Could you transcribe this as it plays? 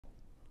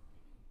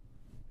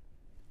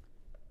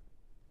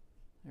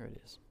There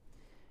it is.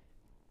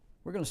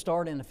 We're going to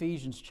start in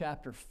Ephesians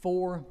chapter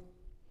 4.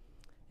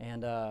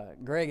 And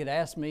Greg had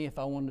asked me if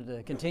I wanted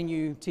to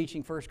continue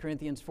teaching 1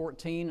 Corinthians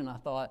 14, and I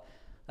thought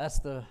that's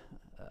the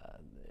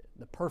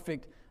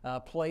perfect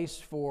place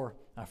for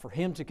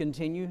him to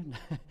continue,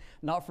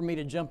 not for me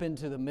to jump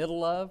into the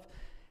middle of.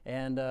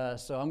 And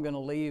so I'm going to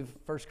leave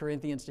 1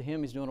 Corinthians to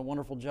him. He's doing a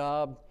wonderful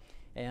job.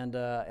 And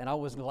I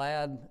was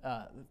glad,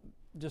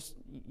 just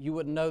you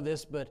wouldn't know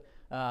this, but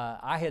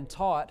I had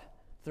taught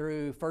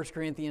through 1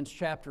 Corinthians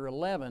chapter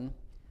 11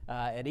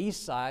 at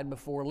Eastside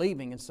before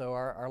leaving. And so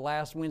our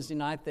last Wednesday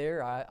night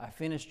there, I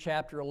finished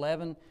chapter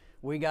 11.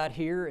 We got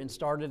here and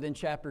started in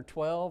chapter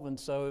 12, and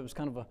so it was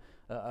kind of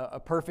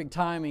a perfect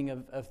timing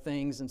of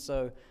things. And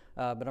so,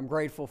 but I'm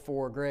grateful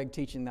for Greg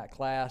teaching that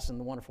class and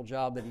the wonderful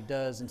job that he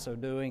does in so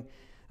doing.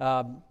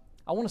 I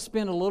want to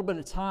spend a little bit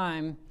of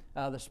time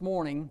this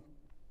morning,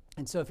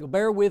 and so if you'll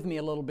bear with me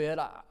a little bit,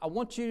 I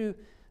want you to,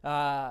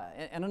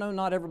 and I know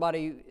not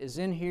everybody is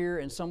in here,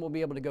 and some will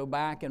be able to go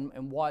back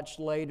and watch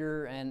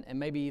later and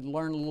maybe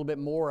learn a little bit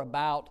more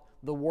about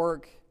the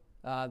work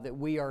that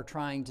we are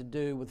trying to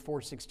do with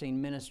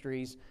 416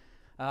 Ministries.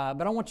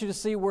 But I want you to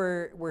see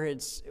where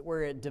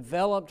it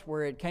developed,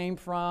 where it came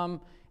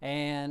from,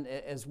 and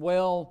as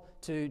well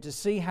to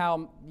see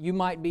how you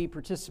might be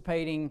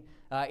participating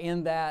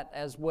in that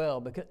as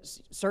well.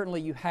 Because certainly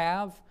you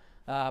have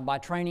by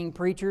training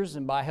preachers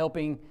and by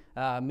helping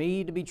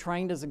me to be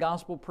trained as a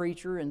gospel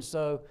preacher, and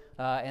so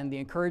and the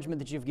encouragement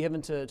that you've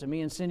given to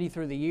me and Cindy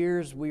through the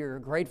years, we are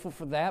grateful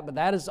for that. But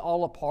that is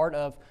all a part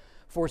of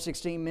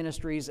 416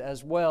 Ministries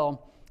as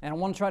well. And I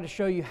want to try to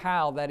show you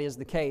how that is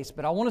the case.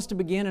 But I want us to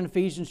begin in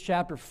Ephesians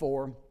chapter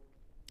 4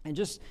 and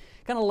just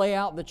kind of lay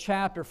out the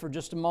chapter for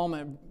just a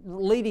moment,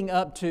 leading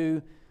up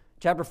to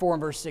chapter 4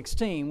 and verse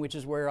 16, which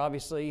is where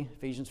obviously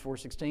Ephesians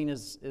 4:16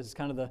 is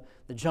kind of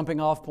the jumping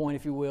off point,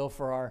 if you will,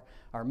 for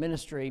our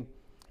ministry.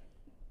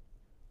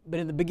 But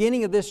in the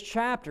beginning of this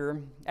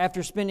chapter,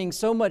 after spending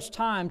so much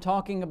time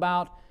talking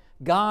about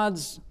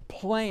God's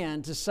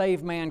plan to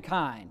save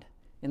mankind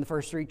in the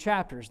first 3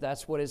 chapters,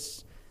 that's what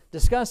it's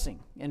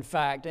discussing, in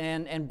fact,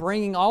 and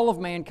bringing all of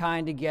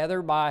mankind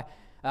together by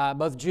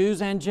both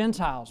Jews and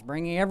Gentiles,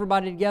 bringing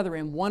everybody together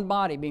in one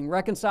body, being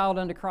reconciled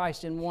unto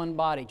Christ in one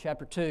body,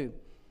 chapter 2.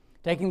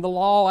 Taking the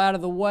law out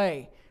of the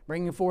way,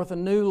 bringing forth a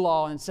new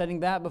law and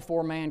setting that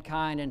before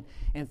mankind.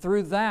 And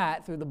through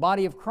that, through the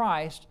body of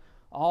Christ,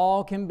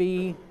 all can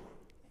be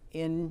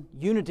in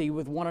unity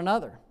with one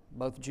another,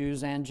 both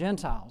Jews and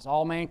Gentiles.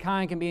 All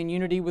mankind can be in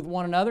unity with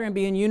one another and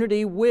be in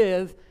unity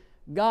with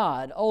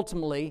God.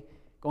 Ultimately,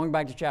 going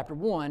back to chapter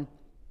 1,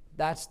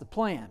 that's the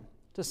plan,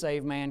 to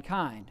save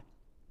mankind.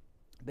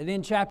 But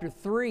in chapter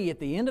 3, at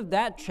the end of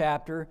that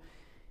chapter,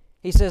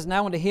 he says,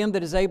 "Now unto Him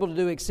that is able to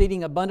do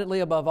exceeding abundantly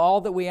above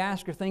all that we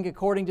ask or think,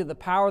 according to the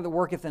power that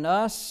worketh in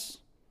us."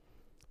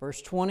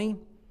 Verse 20,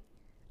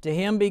 "To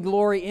Him be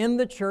glory in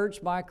the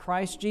church by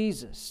Christ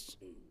Jesus,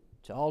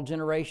 to all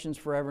generations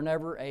forever and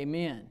ever.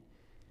 Amen."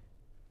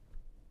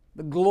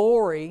 The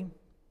glory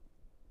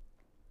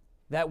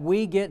that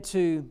we get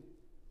to,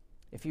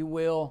 if you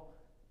will,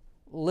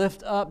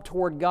 lift up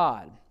toward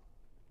God,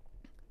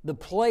 the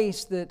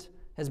place that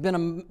has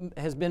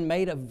been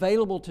made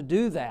available to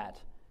do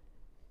that,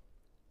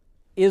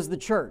 is the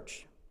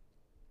church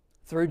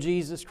through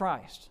Jesus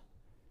Christ.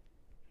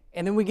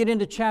 And then we get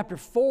into chapter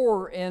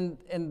 4, and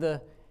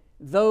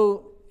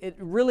though it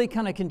really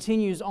kind of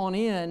continues on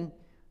in,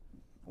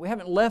 we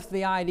haven't left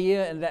the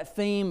idea and that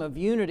theme of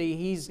unity.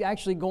 He's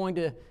actually going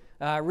to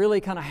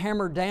really kind of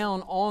hammer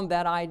down on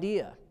that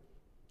idea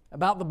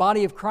about the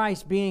body of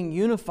Christ being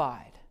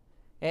unified.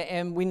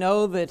 And we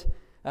know that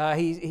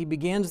he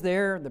begins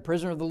there, "The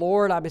prisoner of the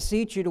Lord, I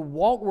beseech you to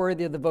walk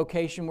worthy of the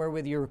vocation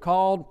wherewith you are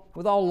called,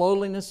 with all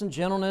lowliness and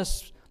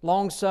gentleness,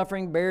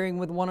 long-suffering, bearing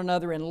with one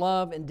another in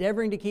love,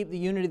 endeavoring to keep the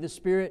unity of the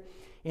Spirit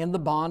in the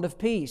bond of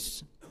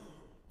peace."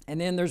 And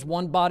then there's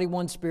one body,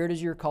 one Spirit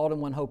as you're called,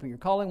 and one hope of your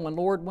calling, one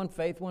Lord, one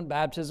faith, one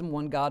baptism,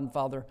 one God and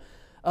Father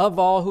of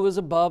all, who is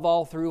above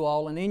all, through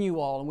all, and in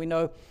you all. And we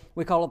know,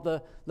 we call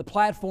it the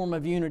platform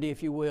of unity,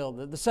 if you will.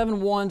 The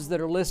 7 ones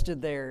that are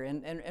listed there,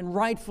 and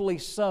rightfully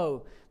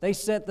so. They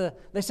set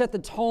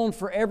the tone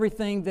for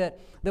everything that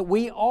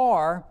we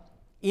are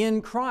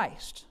in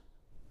Christ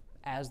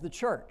as the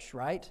church,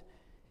 right?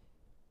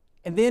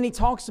 And then he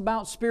talks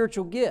about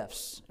spiritual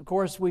gifts. Of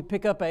course, we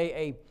pick up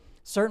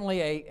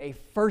certainly a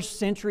first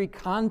century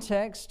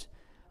context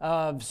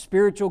of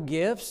spiritual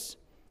gifts,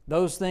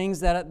 those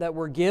things that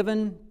were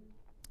given.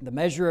 The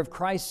measure of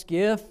Christ's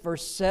gift,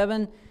 verse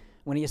 7,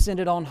 "When He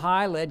ascended on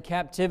high, led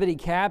captivity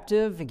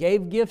captive, He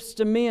gave gifts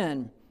to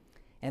men."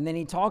 And then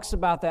he talks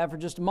about that for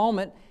just a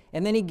moment.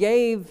 And then He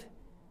gave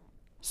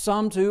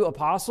some to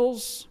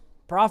apostles,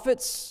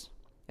 prophets,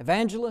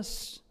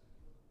 evangelists,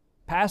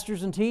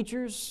 pastors and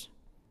teachers.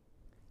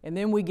 And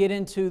then we get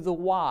into the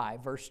why,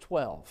 verse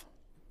 12.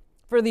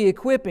 "For the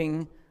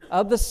equipping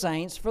of the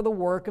saints for the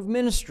work of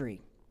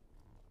ministry,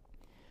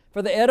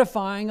 for the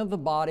edifying of the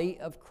body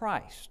of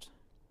Christ,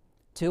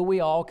 till we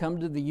all come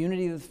to the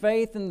unity of the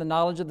faith and the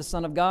knowledge of the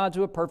Son of God,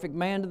 to a perfect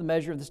man, to the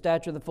measure of the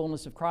stature of the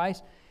fullness of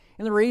Christ.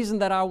 And the reason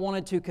that I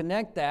wanted to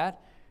connect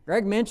that,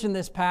 Greg mentioned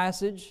this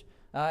passage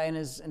in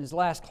his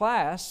last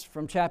class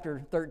from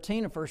chapter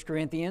 13 of 1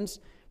 Corinthians,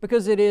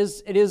 because it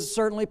is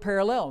certainly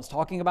parallel. It's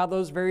talking about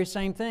those very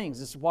same things.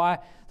 This is why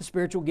the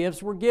spiritual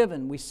gifts were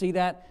given. We see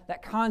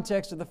that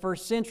context of the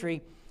first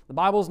century. The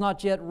Bible's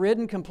not yet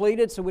written,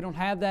 completed, so we don't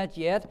have that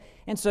yet.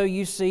 And so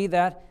you see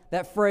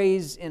that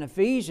phrase in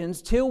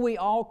Ephesians, till we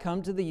all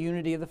come to the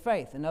unity of the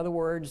faith. In other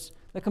words,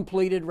 the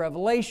completed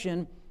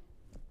revelation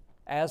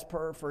as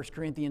per 1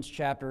 Corinthians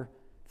chapter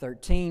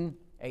 13,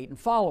 8 and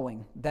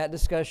following. That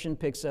discussion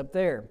picks up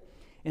there.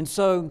 And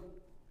so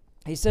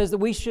he says that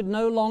we should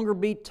no longer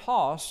be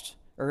tossed,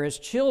 or as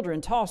children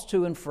tossed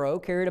to and fro,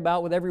 carried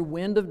about with every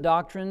wind of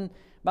doctrine,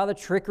 by the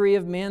trickery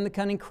of men, the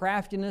cunning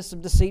craftiness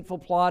of deceitful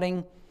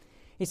plotting.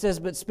 He says,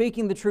 but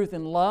speaking the truth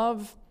in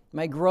love,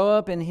 may grow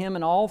up in Him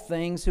in all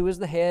things, who is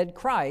the head,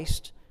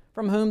 Christ,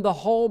 from whom the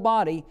whole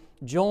body,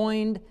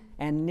 joined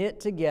and knit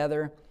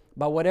together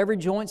by what every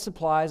joint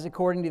supplies,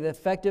 according to the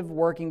effective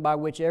working by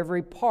which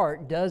every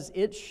part does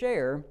its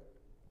share,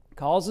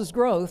 causes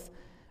growth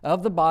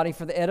of the body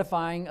for the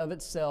edifying of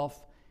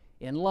itself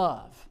in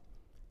love.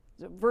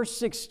 Verse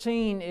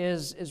 16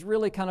 is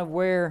really kind of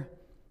where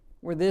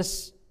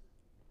this,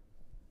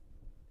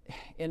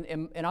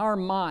 in our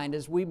mind,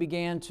 as we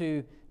began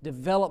to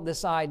develop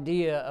this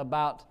idea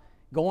about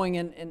going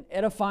and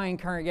edifying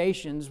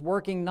congregations,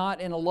 working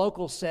not in a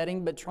local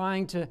setting, but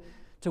trying to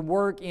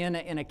work in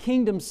a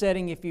kingdom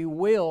setting, if you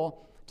will,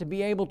 to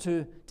be able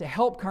to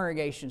help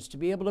congregations, to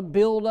be able to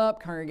build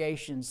up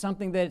congregations,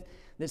 something that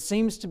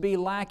seems to be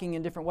lacking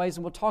in different ways.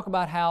 And we'll talk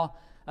about how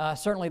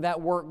certainly that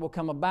work will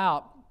come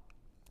about.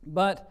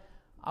 But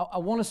I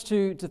want us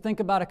to think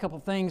about a couple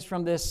things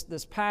from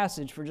this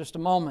passage for just a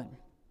moment.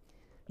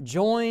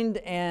 Joined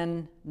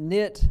and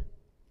knit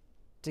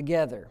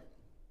together.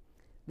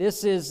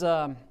 This is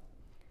the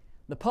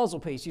puzzle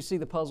piece. You see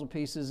the puzzle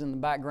pieces in the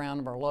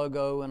background of our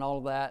logo and all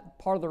of that.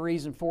 Part of the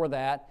reason for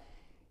that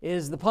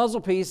is the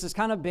puzzle piece has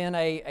kind of been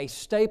a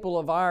staple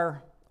of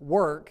our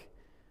work,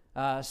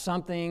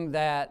 something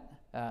that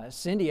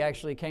Cindy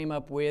actually came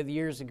up with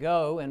years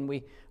ago, and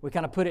we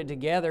kind of put it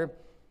together.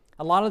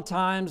 A lot of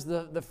times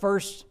the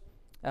first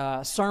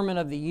sermon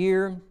of the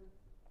year,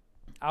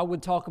 I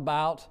would talk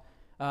about,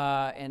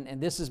 and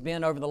this has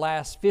been over the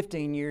last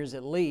 15 years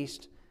at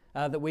least,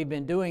 that we've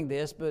been doing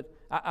this, but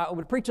I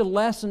would preach a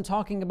lesson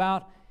talking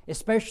about,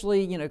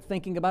 especially,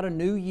 thinking about a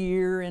new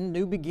year and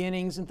new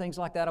beginnings and things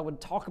like that. I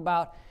would talk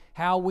about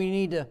how we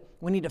need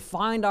to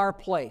find our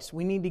place.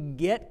 We need to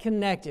get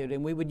connected,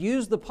 and we would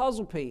use the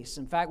puzzle piece.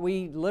 In fact,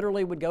 we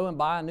literally would go and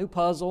buy a new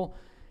puzzle,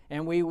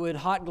 and we would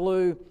hot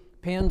glue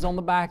pins on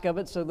the back of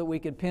it so that we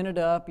could pin it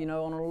up, on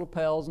our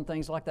lapels and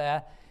things like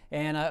that.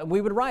 And we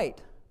would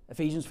write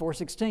Ephesians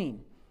 4:16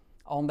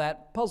 on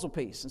that puzzle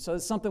piece. And so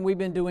it's something we've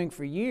been doing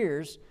for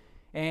years.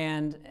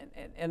 And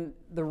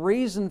the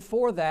reason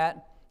for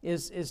that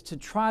is to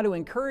try to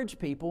encourage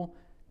people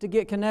to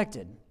get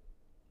connected.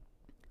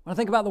 When I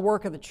think about the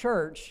work of the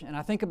church, and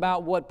I think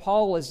about what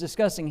Paul is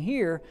discussing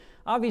here,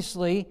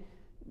 obviously,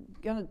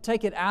 going to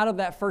take it out of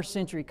that first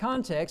century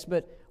context,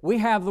 but we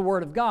have the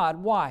Word of God.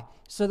 Why?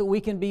 So that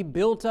we can be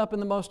built up in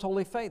the most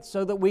holy faith,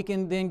 so that we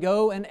can then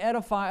go and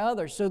edify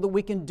others, so that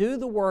we can do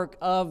the work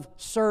of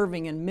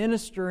serving and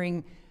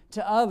ministering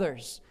to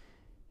others.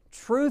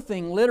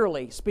 Truthing,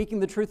 literally, speaking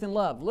the truth in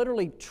love,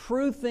 literally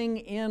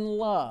truthing in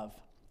love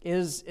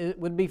it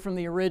would be from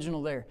the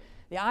original there.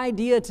 The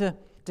idea to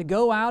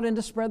go out and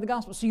to spread the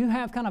gospel. So you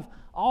have kind of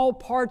all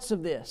parts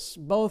of this,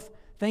 both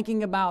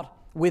thinking about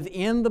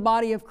within the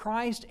body of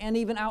Christ and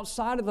even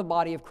outside of the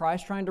body of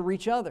Christ, trying to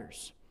reach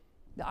others.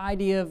 The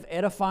idea of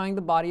edifying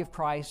the body of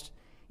Christ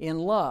in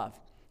love.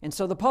 And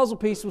so the puzzle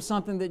piece was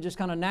something that just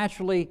kind of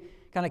naturally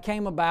kind of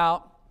came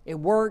about. It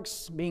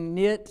works, being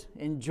knit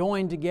and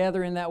joined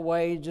together in that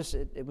way.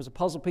 It was a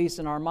puzzle piece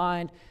in our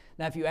mind.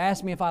 Now, if you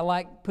ask me if I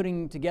like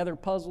putting together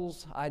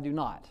puzzles, I do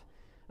not.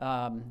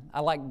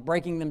 I like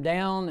breaking them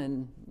down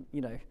and,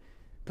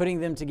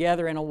 putting them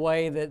together in a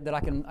way that I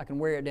can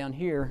wear it down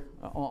here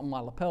on my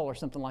lapel or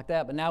something like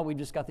that. But now we've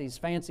just got these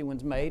fancy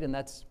ones made, and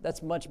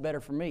that's much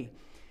better for me.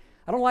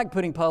 I don't like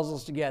putting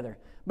puzzles together.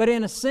 But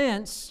in a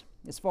sense,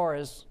 as far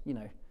as,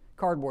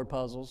 cardboard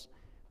puzzles,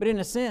 but in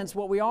a sense,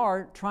 what we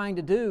are trying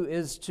to do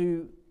is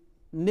to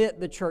knit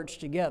the church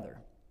together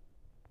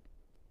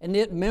and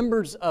knit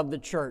members of the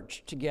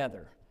church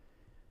together.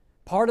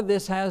 Part of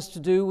this has to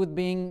do with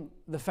being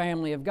the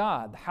family of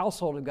God, the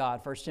household of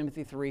God, 1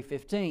 Timothy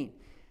 3:15.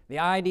 The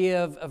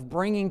idea of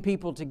bringing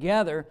people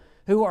together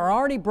who are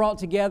already brought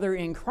together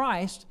in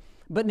Christ,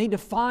 but need to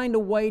find a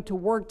way to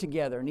work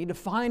together, need to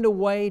find a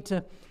way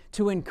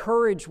to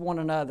encourage one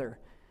another.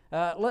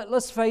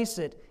 Let's face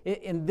it,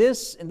 in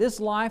this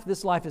life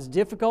is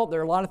difficult. There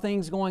are a lot of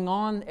things going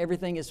on.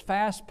 Everything is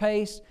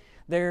fast-paced.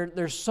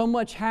 There's so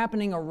much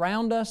happening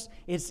around us.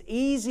 It's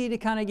easy to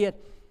kind of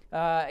get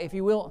if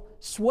you will,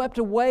 swept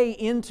away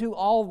into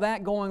all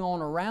that going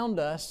on around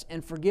us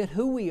and forget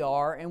who we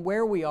are and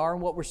where we are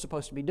and what we're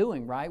supposed to be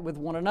doing, right, with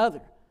one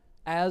another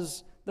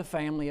as the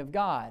family of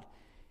God.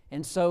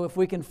 And so if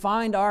we can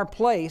find our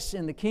place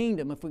in the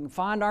kingdom, if we can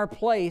find our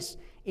place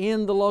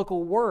in the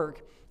local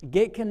work,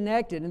 get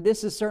connected, and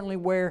this is certainly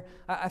where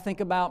I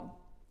think about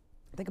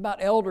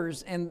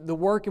elders and the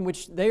work in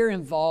which they're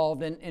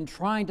involved in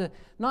trying to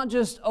not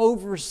just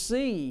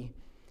oversee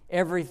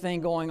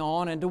everything going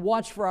on and to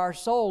watch for our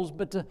souls,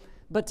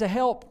 but to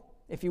help,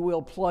 if you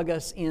will, plug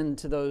us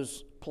into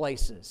those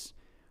places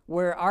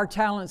where our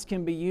talents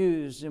can be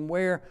used and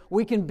where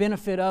we can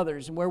benefit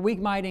others and where we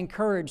might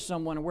encourage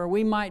someone and where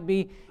we might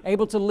be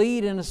able to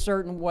lead in a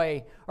certain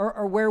way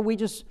or where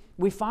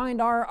we find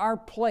our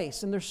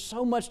place. And there's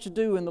so much to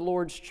do in the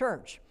Lord's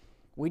church.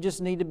 We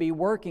just need to be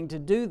working to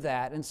do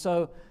that. And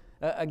so,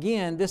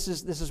 again, this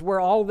is where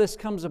all of this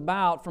comes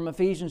about from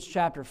Ephesians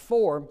chapter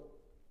 4.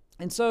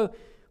 And so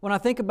when I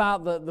think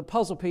about the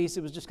puzzle piece,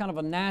 it was just kind of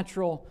a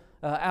natural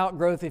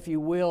outgrowth, if you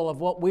will,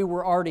 of what we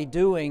were already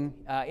doing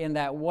in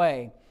that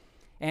way.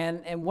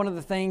 And one of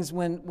the things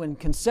when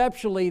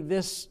conceptually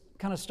this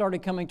kind of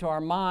started coming to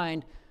our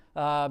mind,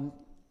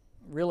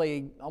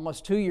 really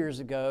almost 2 years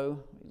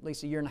ago, at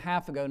least a year and a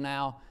half ago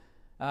now,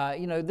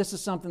 this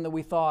is something that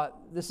we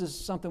thought, this is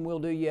something we'll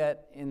do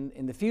yet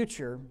in the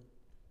future,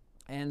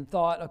 and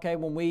thought, okay,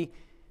 when we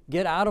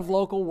get out of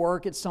local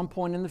work at some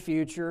point in the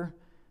future,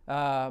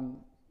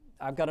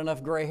 I've got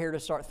enough gray hair to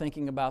start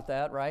thinking about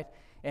that, right?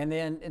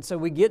 And so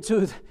we get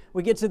to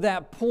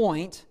that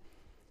point,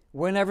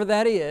 whenever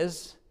that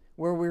is,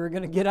 where we were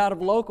going to get out of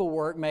local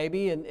work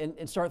maybe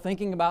and start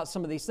thinking about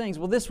some of these things.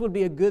 Well, this would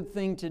be a good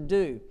thing to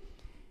do.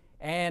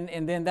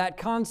 And then that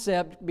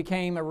concept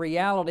became a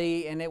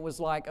reality, and it was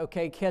like,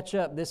 okay, catch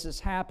up, this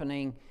is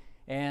happening.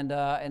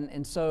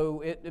 And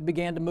so it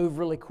began to move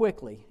really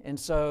quickly. And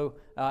so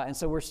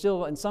we're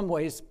still, in some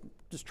ways,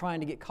 just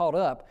trying to get caught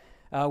up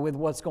with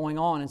what's going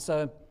on. And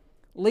so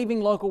leaving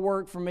local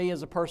work for me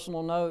as a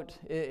personal note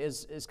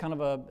is kind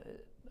of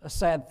a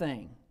sad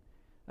thing.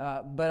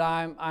 But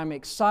I'm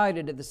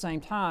excited at the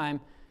same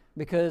time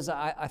because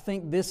I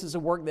think this is a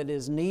work that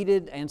is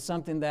needed and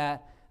something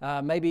that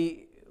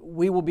maybe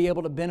we will be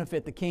able to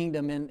benefit the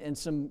kingdom in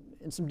some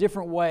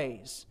different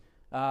ways.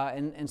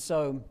 And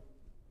so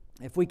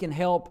if we can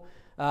help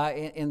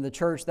in the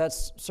church,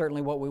 that's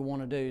certainly what we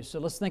want to do. So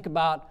let's think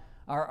about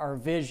our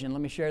vision.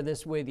 Let me share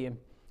this with you.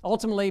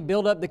 Ultimately,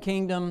 build up the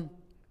kingdom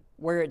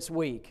where it's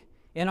weak.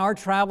 In our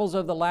travels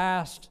of the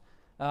last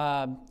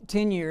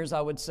 10 years,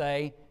 I would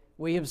say,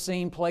 we have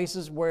seen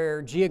places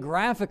where,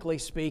 geographically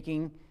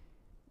speaking,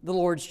 the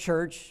Lord's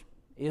church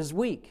is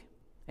weak.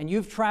 And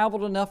you've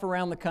traveled enough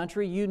around the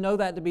country, you know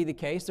that to be the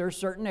case. There are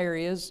certain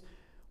areas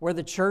where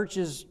the church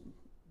is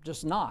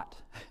just not,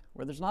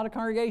 where there's not a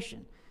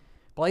congregation.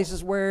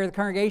 Places where the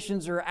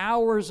congregations are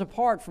hours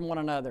apart from one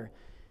another.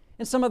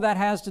 And some of that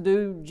has to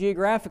do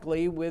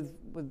geographically with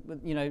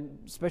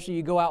especially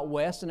you go out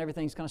west and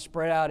everything's kind of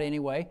spread out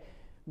anyway.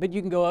 But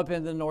you can go up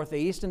into the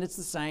northeast and it's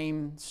the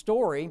same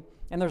story.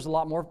 And there's a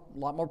lot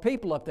more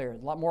people up there,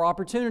 a lot more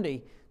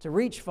opportunity to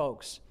reach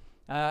folks.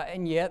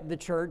 And yet the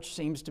church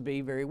seems to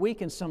be very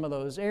weak in some of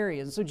those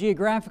areas. And so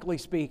geographically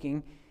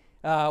speaking,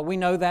 we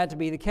know that to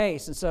be the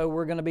case. And so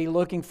we're going to be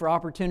looking for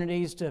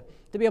opportunities to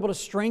be able to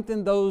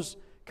strengthen those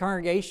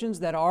congregations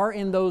that are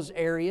in those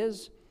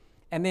areas.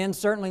 And then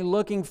certainly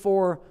looking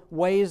for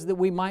ways that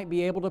we might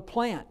be able to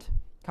plant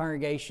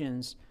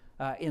congregations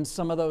in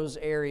some of those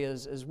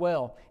areas as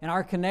well. And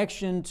our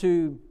connection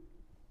to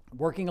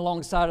working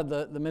alongside of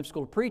the Memphis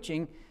School of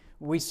Preaching,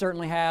 we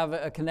certainly have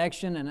a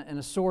connection and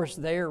a source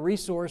there, a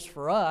resource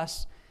for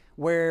us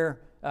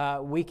where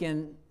we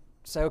can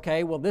say,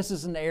 okay, well, this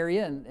is an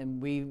area,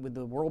 and we, with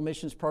the World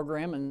Missions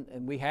Program,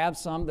 and we have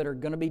some that are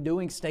going to be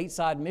doing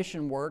stateside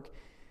mission work,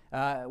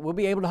 we'll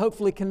be able to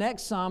hopefully connect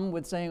some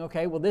with saying,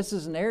 okay, well, this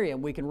is an area,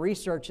 and we can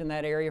research in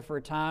that area for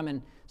a time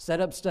and set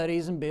up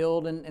studies and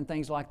build and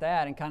things like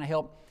that, and kind of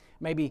help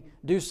maybe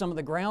do some of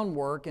the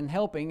groundwork and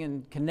helping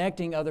and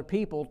connecting other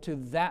people to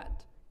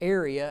that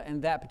area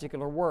and that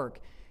particular work.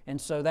 And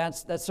so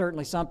that's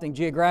certainly something,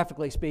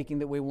 geographically speaking,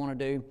 that we want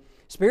to do.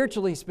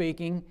 Spiritually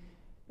speaking,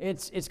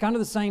 it's kind of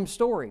the same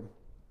story.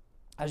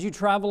 As you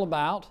travel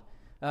about,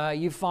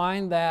 you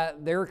find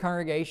that there are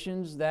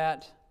congregations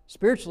that,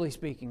 spiritually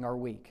speaking, are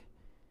weak.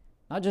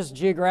 Not just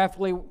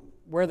geographically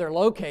where they're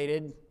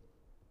located,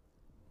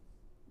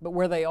 but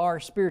where they are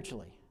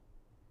spiritually,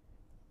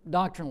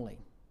 doctrinally.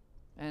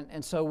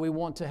 And so we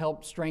want to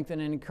help strengthen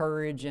and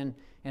encourage and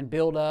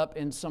build up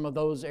in some of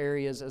those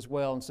areas as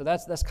well. And so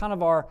that's kind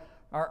of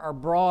our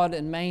broad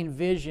and main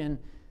vision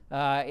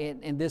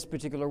in this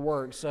particular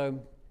work. So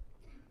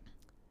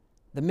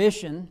the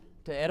mission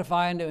to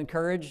edify and to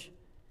encourage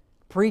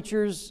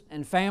preachers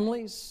and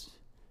families,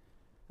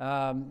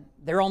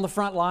 they're on the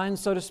front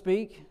lines, so to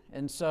speak.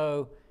 And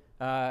so,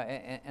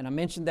 and I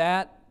mentioned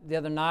that the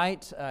other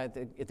night at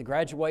the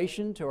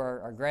graduation to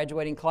our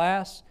graduating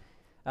class.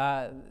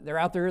 they're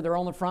out there, they're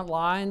on the front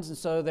lines, and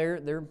so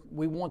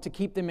we want to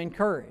keep them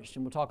encouraged.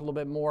 And we'll talk a little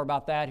bit more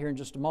about that here in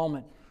just a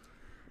moment.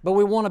 But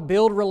we want to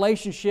build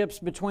relationships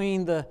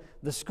between the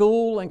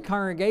school and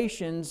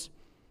congregations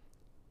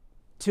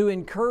to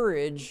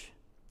encourage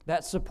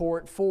that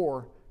support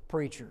for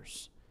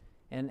preachers.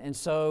 And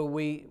so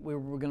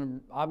we're going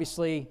to,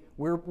 obviously,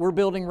 we're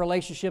building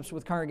relationships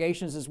with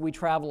congregations as we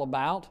travel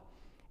about,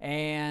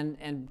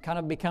 and kind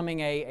of becoming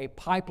a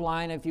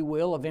pipeline, if you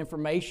will, of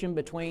information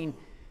between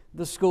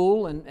the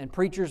school and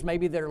preachers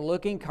maybe that are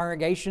looking,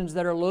 congregations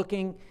that are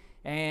looking,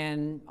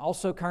 and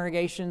also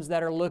congregations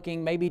that are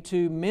looking maybe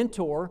to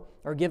mentor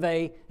or give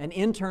an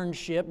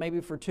internship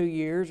maybe for 2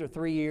 years or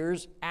 3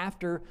 years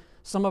after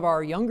some of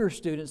our younger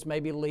students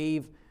maybe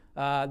leave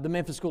the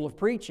Memphis School of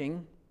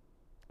Preaching.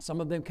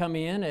 Some of them come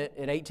in at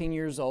 18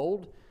 years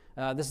old.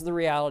 This is the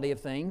reality of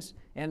things,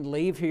 and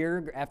leave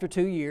here after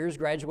 2 years,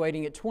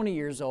 graduating at 20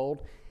 years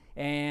old.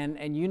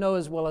 And you know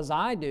as well as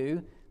I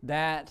do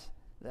that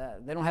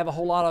they don't have a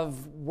whole lot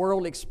of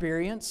world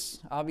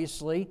experience,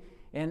 obviously,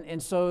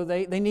 and so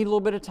they need a little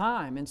bit of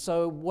time. And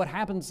so what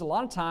happens a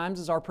lot of times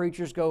is our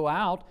preachers go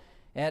out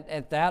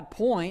at that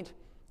point,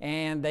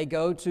 and they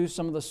go to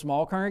some of the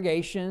small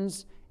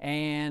congregations,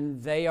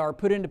 and they are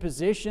put into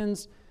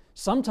positions.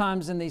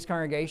 Sometimes in these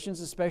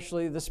congregations,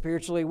 especially the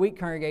spiritually weak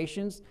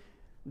congregations,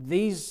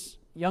 these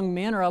young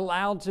men are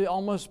allowed to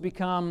almost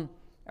become,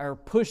 or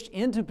pushed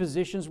into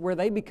positions where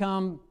they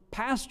become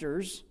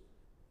pastors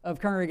of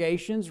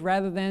congregations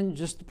rather than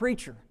just the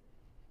preacher.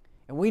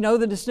 And we know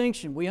the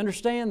distinction. We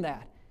understand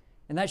that.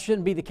 And that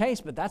shouldn't be the case,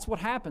 but that's what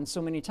happens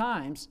so many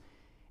times.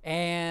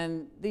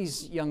 And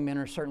these young men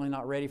are certainly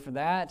not ready for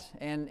that,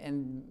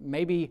 and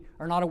maybe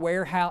are not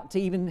aware how to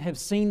even have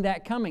seen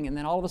that coming. And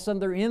then all of a sudden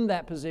they're in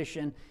that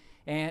position.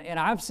 And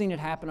I've seen it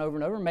happen over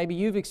and over. Maybe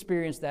you've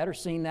experienced that or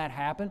seen that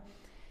happen.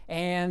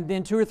 And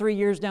then 2 or 3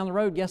 years down the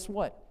road, guess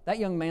what? That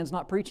young man's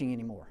not preaching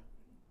anymore.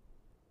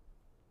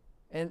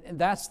 And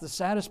that's the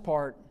saddest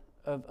part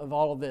of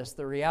all of this,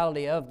 the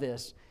reality of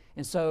this.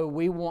 And so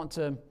we want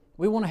to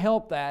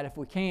help that if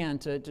we can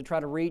to try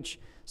to reach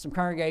some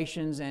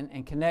congregations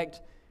and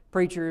connect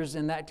preachers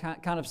in that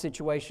kind of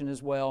situation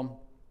as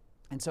well.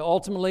 And so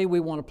ultimately we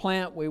want to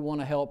plant, we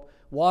want to help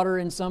water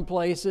in some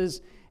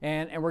places,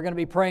 and we're going to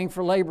be praying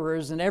for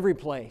laborers in every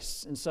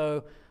place. And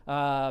so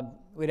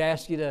we'd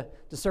ask you to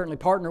certainly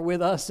partner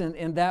with us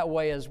in that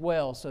way as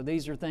well. So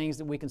these are things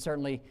that we can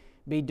certainly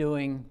be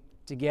doing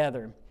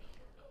together.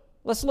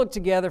 Let's look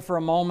together for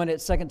a moment at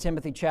 2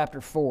 Timothy chapter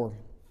 4.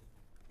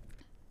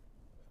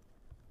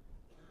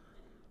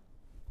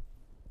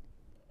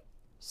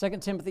 2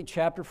 Timothy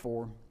chapter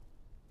 4.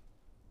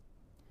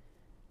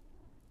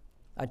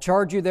 I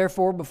charge you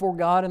therefore before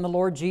God and the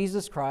Lord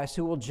Jesus Christ,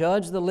 who will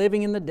judge the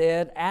living and the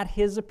dead at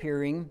His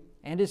appearing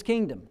and His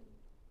kingdom.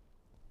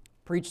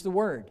 Preach the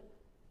word.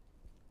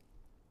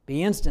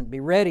 Be instant,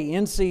 be ready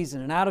in season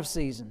and out of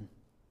season.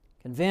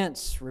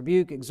 Convince,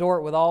 rebuke,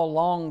 exhort with all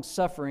long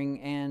suffering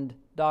and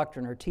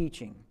doctrine or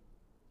teaching.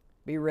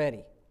 Be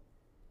ready.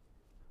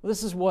 Well,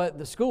 this is what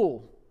this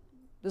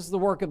is the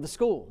work of the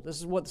school. This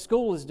is what the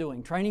school is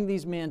doing, training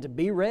these men to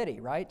be ready,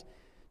 right?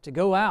 To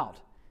go out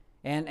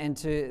and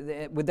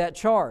to, with that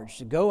charge,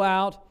 to go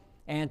out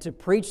and to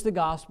preach the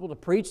gospel, to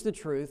preach the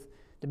truth,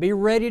 to be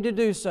ready to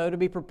do so, to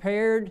be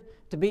prepared,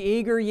 to be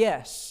eager,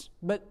 yes,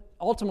 but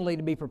ultimately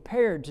to be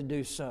prepared to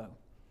do so.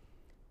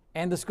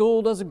 And the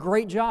school does a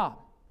great job,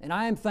 and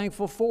I am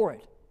thankful for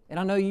it. And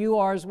I know you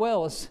are as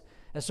well as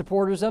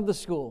supporters of the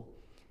school.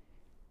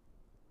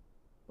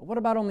 But what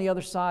about on the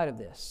other side of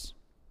this?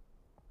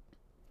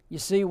 You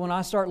see, when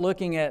I start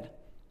looking at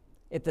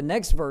the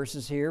next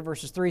verses here,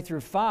 verses 3 through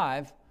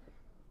 5,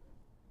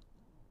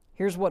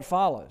 here's what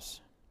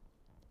follows.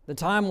 The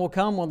time will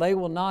come when they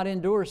will not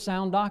endure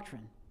sound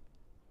doctrine.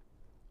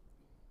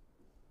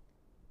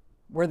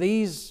 Where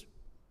these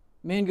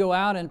men go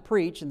out and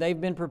preach, and they've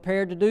been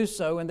prepared to do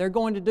so, and they're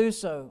going to do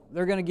so.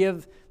 They're going to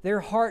give their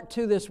heart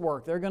to this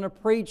work. They're going to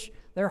preach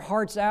their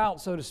hearts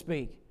out, so to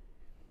speak.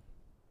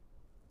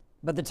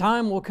 But the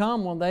time will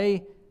come when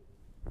they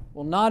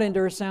will not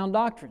endure sound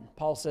doctrine,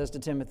 Paul says to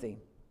Timothy,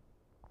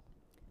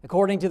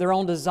 according to their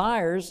own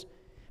desires,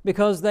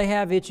 because they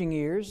have itching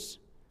ears.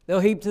 They'll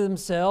heap to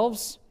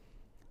themselves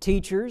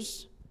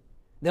teachers.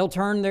 They'll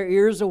turn their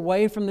ears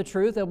away from the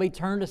truth. They'll be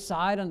turned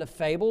aside unto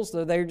fables.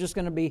 So they're just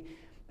going to be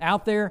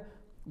out there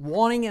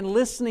wanting and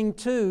listening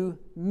to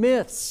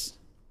myths,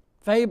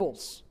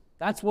 fables.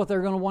 That's what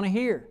they're going to want to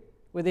hear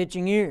with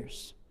itching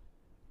ears.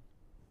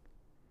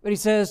 But he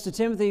says to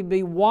Timothy,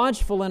 be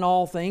watchful in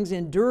all things,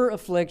 endure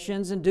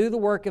afflictions, and do the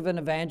work of an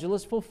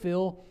evangelist,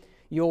 fulfill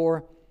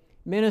your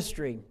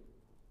ministry.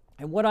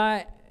 And what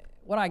I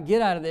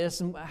get out of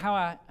this and how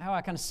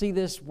I kind of see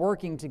this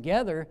working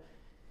together,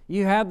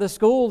 you have the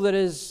school that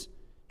is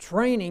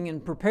training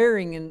and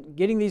preparing and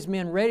getting these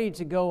men ready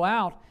to go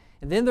out,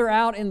 and then they're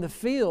out in the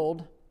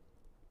field.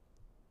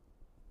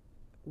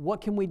 What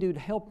can we do to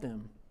help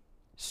them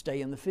stay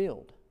in the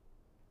field?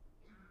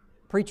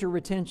 Preacher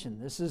retention.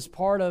 This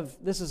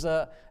is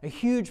a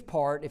huge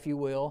part, if you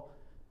will,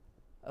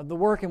 of the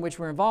work in which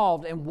we're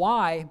involved and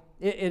why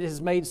it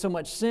has made so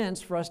much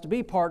sense for us to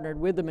be partnered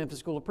with the Memphis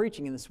School of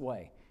Preaching in this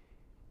way.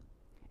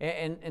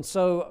 And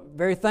so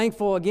very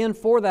thankful again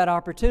for that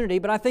opportunity.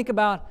 But I think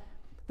about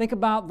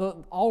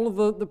all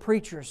of the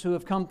preachers who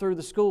have come through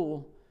the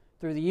school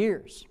through the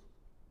years.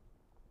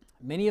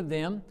 Many of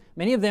them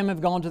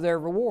have gone to their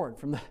reward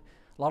from a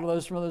lot of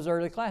those from those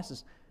early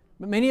classes.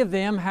 But many of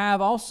them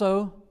have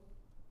also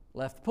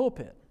left the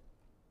pulpit.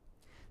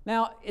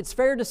 Now, it's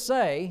fair to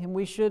say, and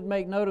we should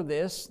make note of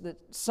this, that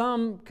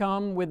some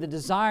come with the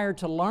desire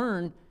to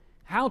learn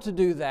how to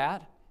do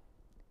that,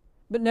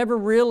 but never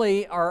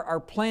really are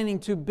planning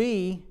to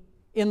be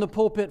in the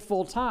pulpit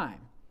full time.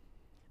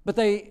 But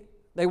they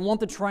want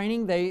the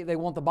training, they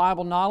want the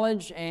Bible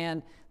knowledge,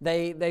 and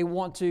they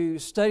want to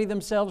study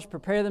themselves,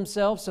 prepare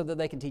themselves so that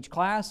they can teach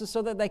classes,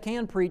 so that they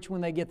can preach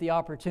when they get the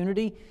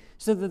opportunity,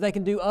 so that they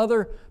can do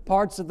other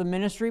parts of the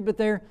ministry, but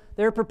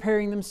they're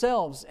preparing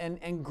themselves.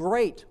 And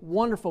great,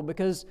 wonderful,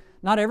 because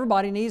not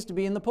everybody needs to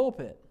be in the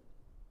pulpit.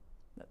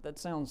 That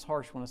sounds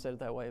harsh when I said it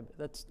that way, but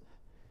that's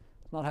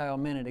not how I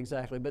meant it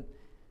exactly. But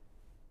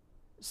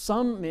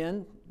some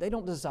men, they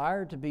don't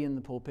desire to be in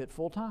the pulpit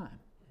full time.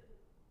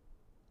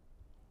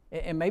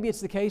 And maybe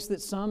it's the case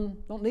that some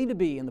don't need to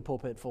be in the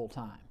pulpit full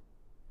time.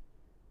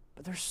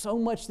 But there's so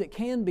much that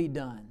can be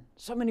done,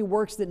 so many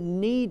works that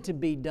need to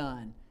be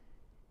done,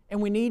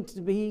 and we need to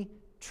be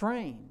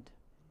trained.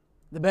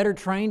 The better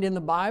trained in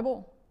the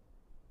Bible,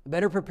 the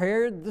better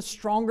prepared, the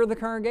stronger the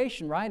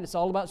congregation, right? It's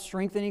all about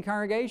strengthening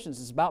congregations.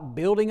 It's about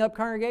building up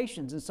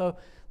congregations. And so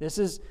this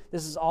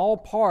is all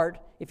part,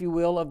 if you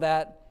will, of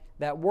that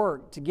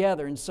work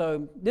together. And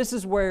so this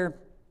is where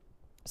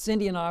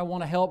Cindy and I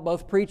want to help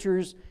both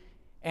preachers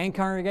and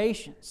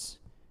congregations.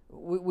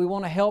 We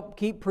want to help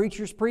keep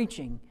preachers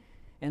preaching.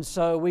 And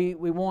so we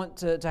want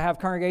to have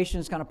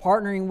congregations kind of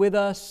partnering with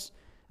us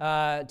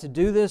to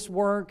do this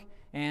work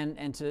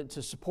and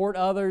to support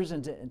others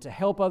and to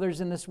help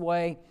others in this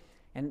way.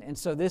 And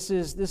so this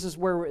is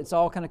where it's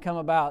all kind of come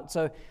about.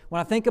 So when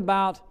I think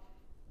about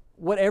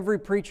what every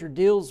preacher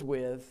deals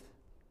with,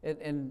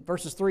 and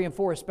verses 3 and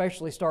 4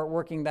 especially start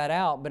working that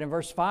out. But in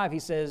verse 5 he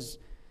says,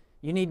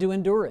 you need to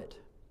endure it.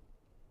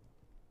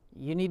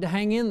 You need to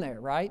hang in there,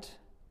 right?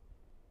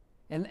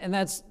 And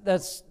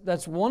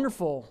that's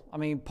wonderful. I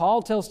mean,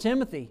 Paul tells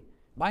Timothy,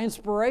 by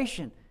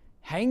inspiration,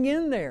 hang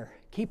in there.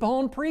 Keep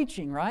on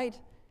preaching, right?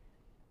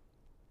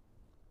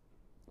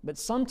 But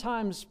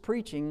sometimes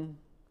preaching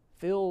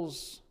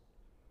feels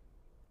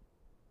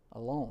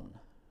alone.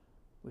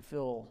 We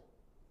feel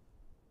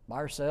by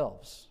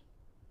ourselves.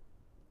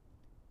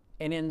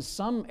 And in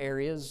some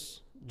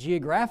areas,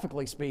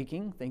 geographically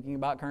speaking, thinking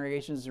about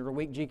congregations that are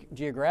weak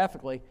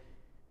geographically,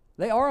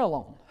 they are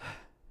alone.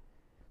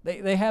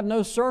 They have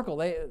no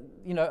circle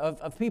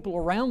of people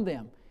around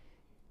them.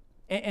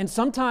 And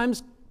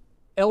sometimes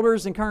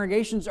elders and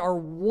congregations are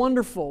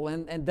wonderful,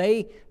 and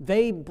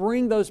they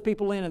bring those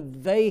people in,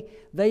 and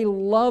they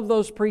love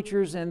those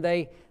preachers, and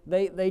they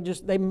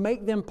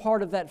make them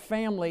part of that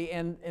family,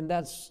 and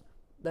that's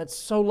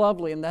so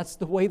lovely, and that's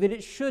the way that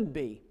it should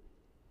be.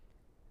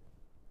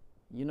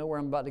 You know where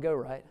I'm about to go,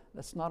 right?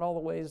 That's not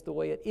always the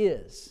way it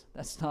is.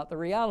 That's not the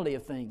reality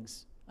of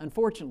things,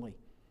 unfortunately.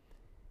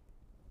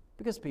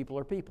 Because people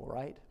are people,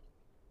 right?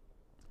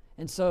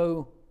 And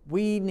so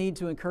we need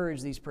to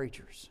encourage these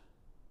preachers.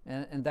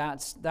 And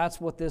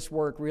that's what this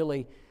work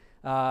really,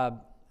 a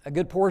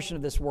good portion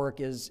of this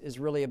work is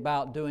really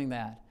about doing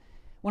that.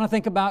 When I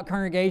think about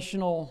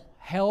congregational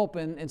help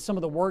and some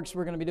of the works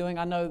we're going to be doing,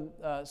 I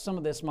know some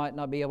of this might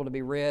not be able to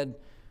be read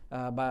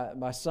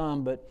by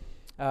some, but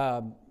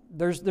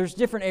there's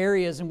different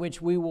areas in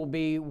which we will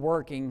be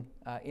working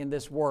in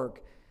this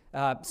work.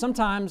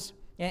 Sometimes,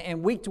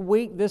 and week to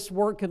week, this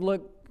work could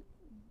look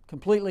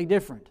completely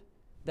different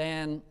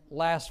than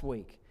last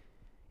week.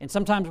 And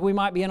sometimes we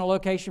might be in a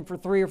location for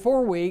 3 or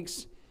 4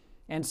 weeks,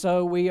 and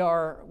so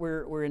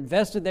we're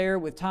invested there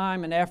with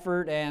time and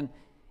effort, and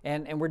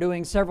we're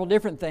doing several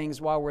different things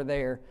while we're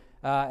there.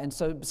 And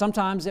so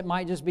sometimes it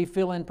might just be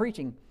fill-in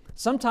preaching.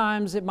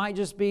 Sometimes it might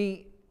just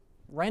be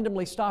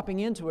randomly stopping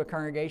into a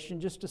congregation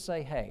just to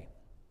say, hey.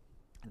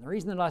 And the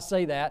reason that I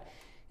say that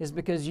is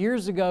because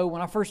years ago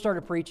when I first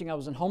started preaching, I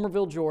was in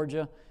Homerville,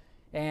 Georgia,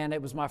 and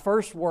it was my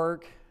first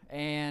work,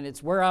 and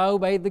it's where I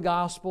obeyed the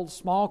gospel,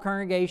 small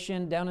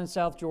congregation down in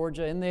South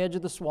Georgia, in the edge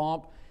of the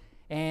swamp.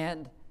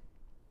 And,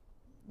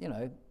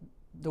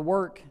 the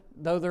work,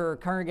 though there are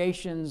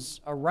congregations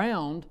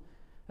around,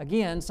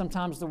 again,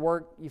 sometimes the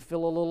work, you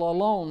feel a little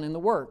alone in the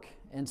work.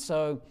 And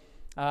so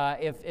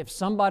if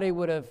somebody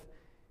would have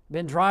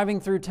been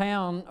driving through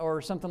town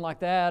or something like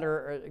that,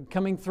 or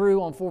coming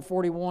through on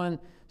 441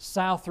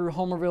 south through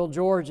Homerville,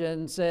 Georgia,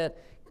 and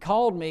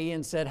called me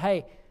and said,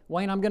 hey,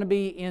 Wayne, I'm going to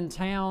be in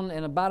town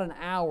in about an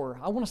hour.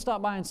 I want to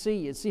stop by and see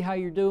you, see how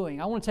you're doing.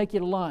 I want to take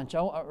you to lunch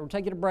or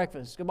take you to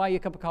breakfast, go buy you a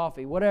cup of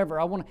coffee, whatever.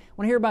 I want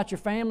to hear about your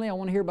family. I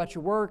want to hear about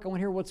your work. I want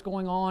to hear what's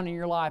going on in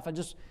your life.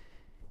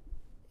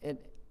 You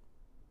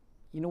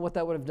know what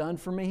that would have done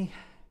for me?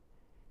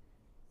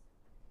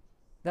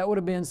 That would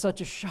have been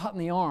such a shot in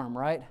the arm,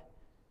 right?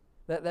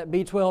 that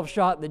B12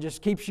 shot that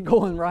just keeps you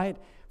going, right?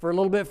 For a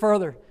little bit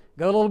further.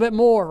 Go a little bit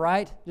more,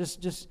 right?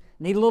 Just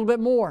need a little bit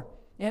more.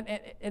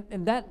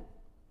 And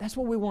that's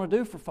what we want to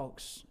do for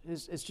folks,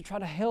 is to try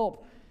to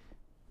help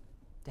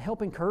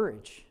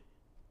encourage.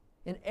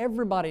 And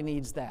everybody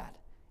needs that.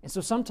 And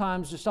so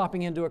sometimes just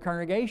stopping into a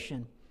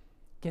congregation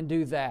can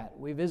do that.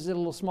 We visited a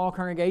little small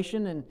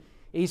congregation in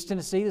East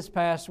Tennessee this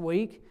past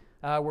week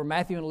where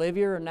Matthew and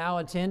Olivia are now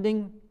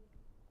attending.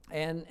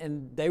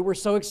 And they were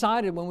so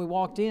excited when we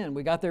walked in.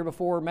 We got there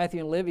before Matthew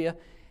and Olivia,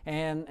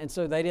 and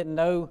so they didn't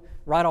know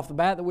right off the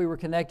bat that we were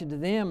connected to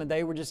them, and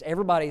they were just,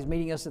 everybody's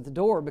meeting us at the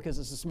door because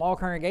it's a small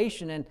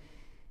congregation, and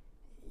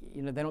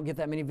they don't get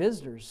that many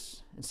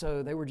visitors. And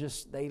so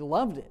they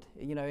loved it,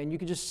 and you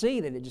could just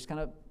see that it just kind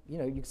of,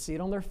 you could see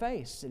it on their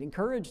face. It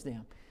encouraged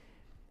them.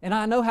 And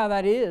I know how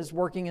that is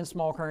working in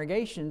small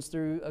congregations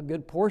through a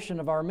good portion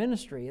of our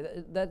ministry.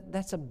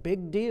 That's a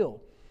big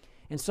deal.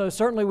 And so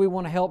certainly we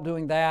want to help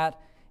doing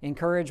that,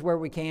 encourage where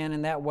we can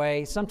in that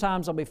way.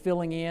 Sometimes I'll be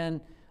filling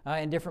in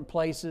different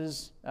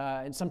places,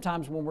 and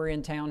sometimes when we're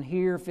in town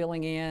here,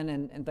 filling in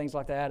and things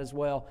like that as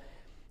well.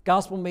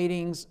 Gospel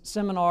meetings,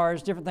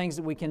 seminars, different things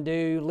that we can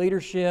do,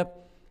 leadership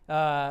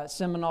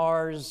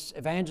seminars,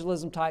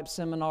 evangelism type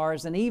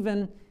seminars, and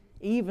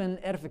even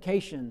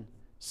edification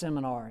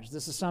seminars.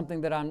 This is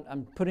something that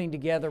I'm putting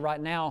together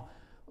right now,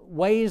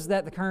 ways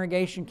that the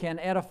congregation can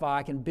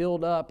edify, can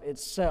build up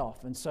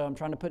itself. And so I'm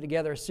trying to put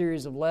together a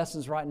series of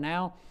lessons right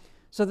now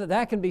so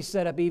that can be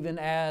set up even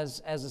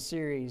as a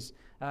series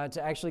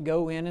to actually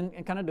go in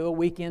and kind of do a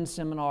weekend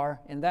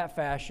seminar in that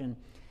fashion.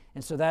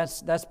 And so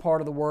that's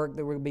part of the work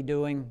that we'll be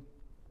doing.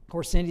 Of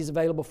course, Cindy's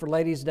available for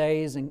ladies'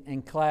 days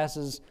and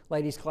classes,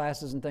 ladies'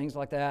 classes and things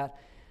like that.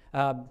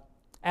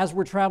 As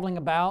we're traveling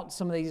about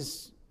some of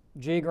these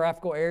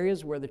geographical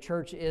areas where the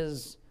church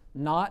is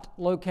not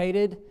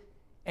located,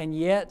 and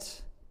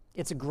yet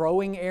it's a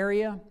growing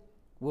area,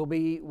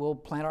 we'll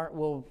plant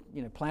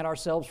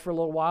ourselves for a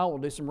little while.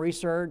 We'll do some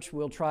research.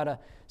 We'll try to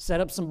set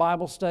up some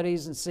Bible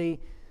studies and see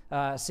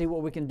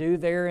what we can do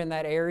there in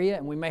that area.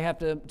 And we may have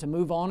to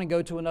move on and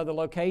go to another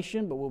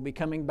location, but we'll be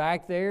coming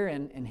back there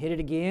and hit it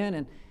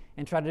again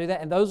and try to do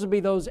that. And those will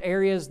be those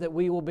areas that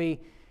we will be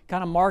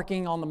kind of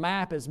marking on the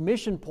map as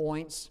mission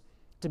points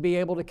to be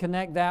able to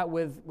connect that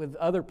with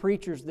other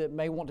preachers that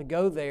may want to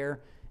go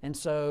there. And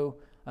so,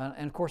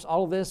 and of course,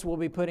 all of this we'll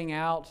be putting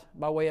out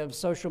by way of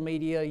social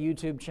media,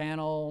 YouTube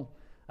channel,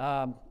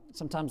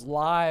 sometimes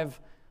live,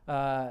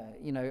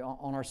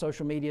 on our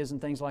social medias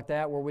and things like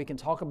that, where we can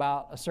talk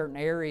about a certain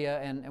area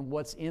and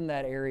what's in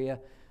that area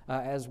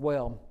as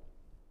well.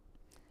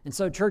 And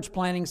so church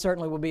planning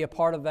certainly will be a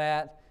part of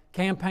that.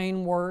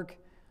 Campaign work,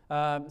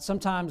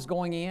 sometimes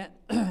going in,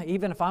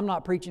 even if I'm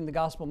not preaching the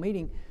gospel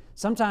meeting,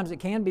 sometimes it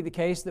can be the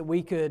case that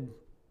we could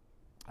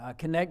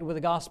connect with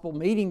a gospel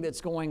meeting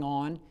that's going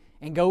on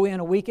and go in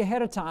a week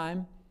ahead of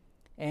time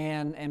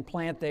and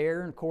plant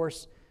there. And of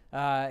course,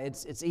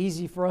 it's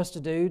easy for us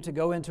to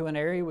go into an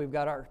area. We've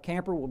got our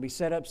camper, we'll be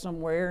set up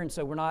somewhere, and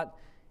so we're not,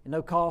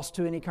 no cost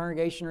to any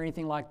congregation or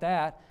anything like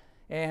that.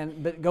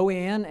 But go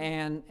in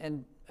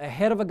and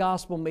ahead of a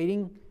gospel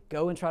meeting,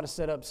 go and try to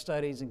set up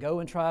studies and go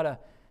and try to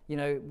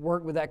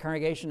work with that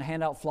congregation to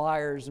hand out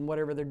flyers and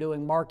whatever they're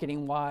doing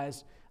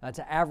marketing-wise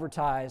to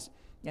advertise.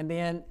 And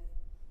then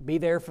be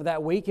there for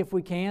that week if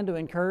we can to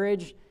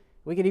encourage.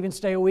 We could even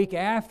stay a week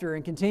after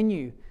and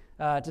continue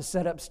to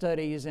set up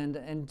studies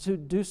and to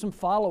do some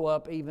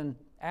follow-up even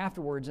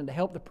afterwards and to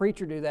help the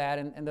preacher do that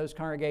in those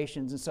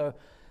congregations. And so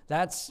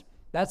that's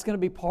going to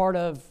be part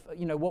of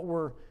what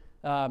we're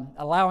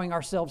allowing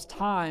ourselves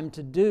time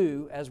to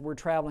do as we're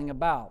traveling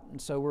about. And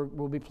so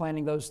we'll be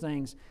planning those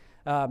things.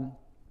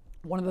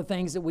 One of the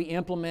things that we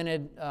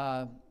implemented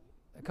a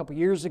couple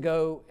years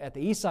ago at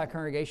the Eastside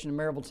congregation in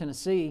Maryville,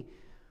 Tennessee,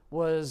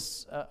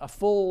 was a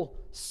full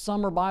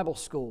summer Bible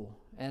school.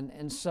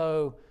 And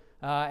so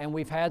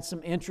we've had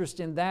some interest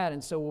in that,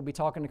 and so we'll be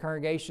talking to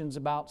congregations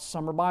about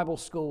summer Bible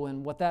school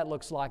and what that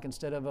looks like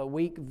instead of a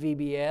week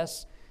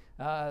VBS.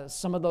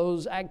 Some of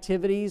those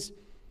activities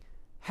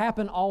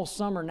happen all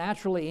summer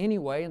naturally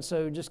anyway, and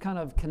so just kind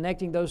of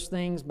connecting those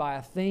things by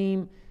a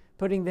theme,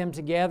 putting them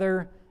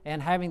together,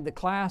 and having the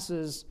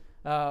classes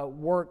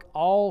work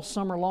all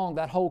summer long,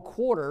 that whole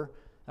quarter,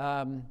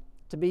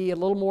 to be a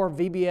little more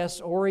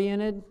VBS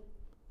oriented,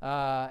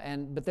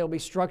 but they'll be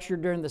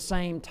structured during the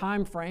same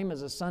time frame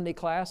as a Sunday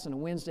class and a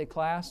Wednesday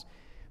class,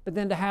 but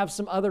then to have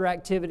some other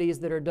activities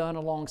that are done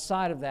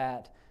alongside of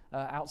that,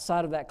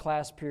 outside of that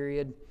class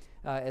period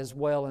as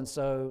well. And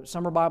so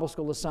summer Bible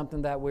school is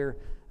something that we're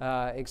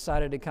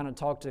excited to kind of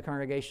talk to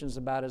congregations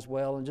about as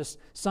well, and just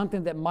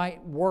something that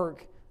might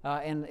work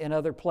in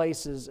other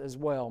places as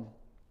well.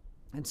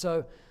 And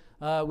so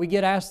we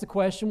get asked the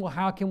question, well,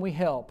 how can we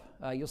help?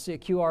 You'll see a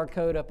QR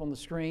code up on the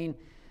screen.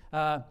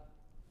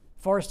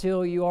 Forest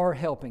Hill, you are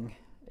helping.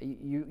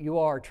 You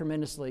are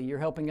tremendously. You're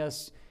helping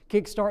us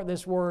kickstart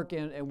this work,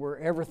 and we're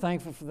ever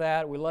thankful for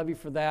that. We love you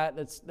for that.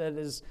 That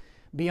is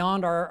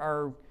beyond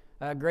our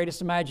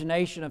greatest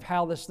imagination of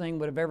how this thing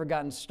would have ever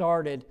gotten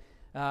started.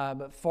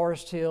 but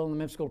Forest Hill and the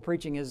Memphis School of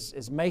Preaching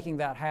is making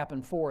that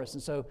happen for us.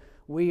 And so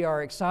we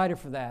are excited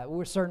for that.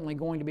 We're certainly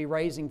going to be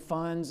raising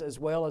funds as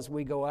well as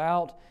we go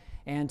out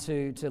and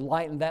to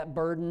lighten that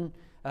burden,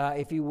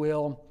 if you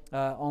will,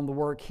 on the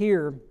work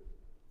here.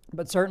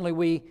 But certainly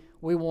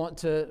we want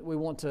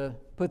to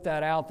put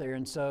that out there.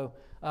 And so,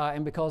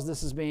 and because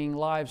this is being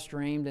live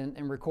streamed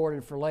and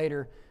recorded for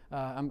later,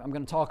 I'm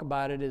going to talk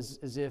about it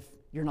as if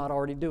you're not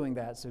already doing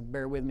that. So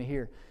bear with me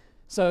here.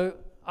 So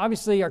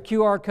obviously our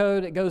QR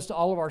code, it goes to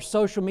all of our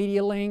social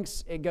media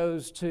links. It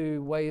goes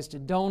to ways to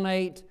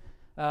donate.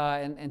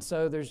 And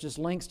so there's just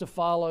links to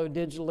follow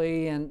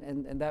digitally,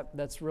 and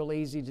that's real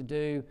easy to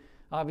do.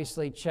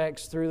 Obviously,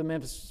 checks through the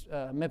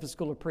Memphis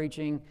School of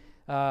Preaching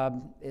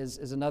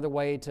is another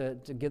way to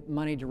get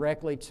money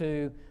directly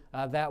to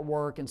that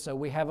work. And so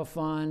we have a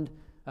fund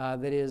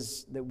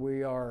that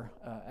we are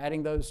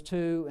adding those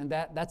to, and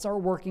that's our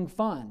working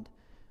fund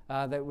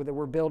that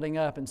we're building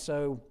up. And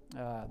so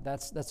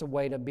that's a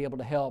way to be able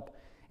to help.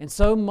 And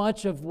so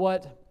much of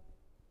what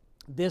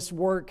this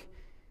work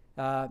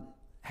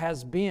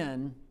has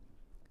been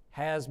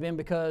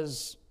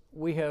because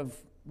we have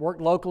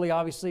worked locally,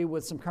 obviously,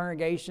 with some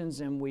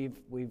congregations, and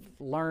we've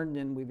learned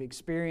and we've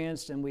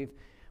experienced, and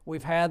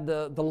we've had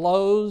the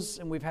lows,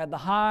 and we've had the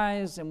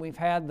highs, and we've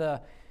had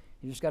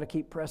you just got to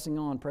keep pressing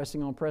on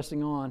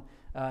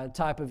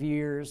type of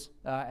years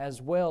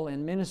as well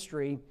in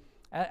ministry,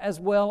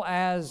 as well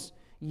as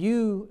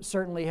you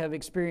certainly have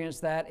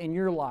experienced that in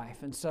your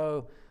life. And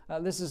so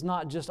this is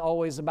not just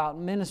always about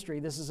ministry.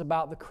 This is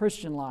about the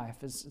Christian life.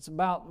 It's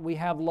about, we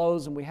have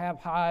lows and we have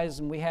highs,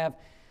 and we have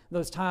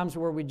those times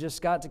where we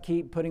just got to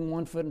keep putting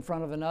one foot in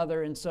front of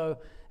another, and so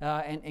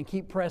and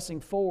keep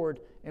pressing forward.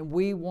 And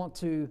we want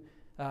to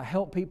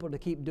help people to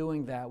keep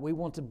doing that. We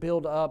want to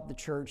build up the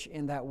church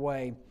in that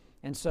way.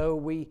 And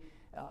so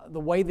the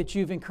way that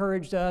you've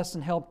encouraged us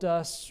and helped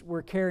us,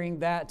 we're carrying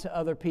that to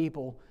other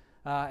people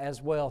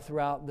as well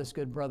throughout this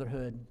good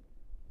brotherhood.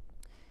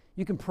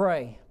 You can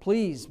pray.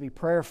 Please be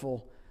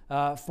prayerful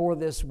for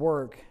this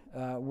work.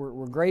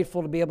 We're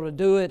grateful to be able to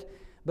do it,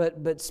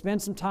 but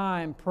spend some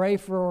time. Pray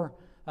for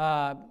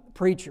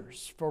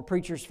preachers, for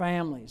preachers'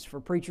 families, for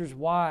preachers'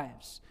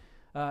 wives.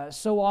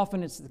 So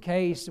often it's the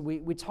case,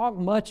 we talk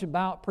much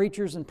about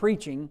preachers and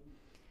preaching,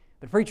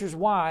 but preachers'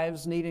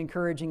 wives need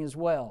encouraging as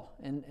well.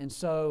 And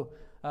so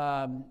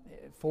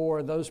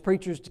for those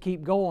preachers to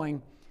keep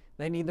going,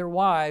 they need their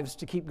wives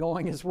to keep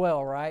going as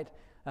well, right?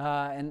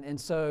 And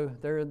so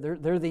they're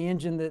the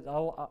engine that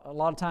a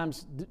lot of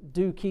times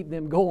do keep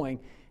them going.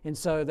 And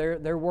so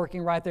they're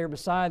working right there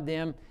beside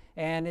them,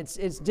 and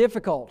it's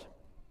difficult.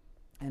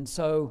 And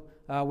so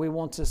we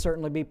want to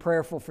certainly be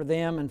prayerful for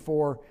them and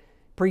for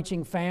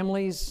preaching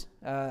families.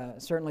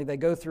 Certainly they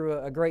go through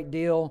a great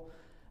deal.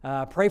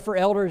 Pray for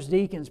elders,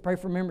 deacons, pray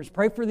for members,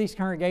 pray for these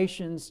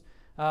congregations.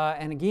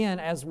 And again,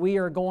 as we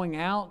are going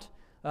out,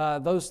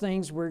 those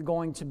things we're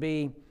going to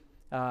be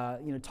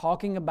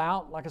talking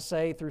about, like I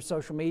say, through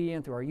social media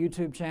and through our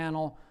YouTube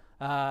channel,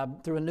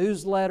 through a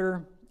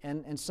newsletter.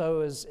 And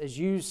so as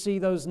you see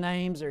those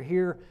names or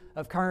hear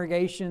of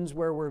congregations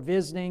where we're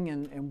visiting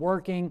and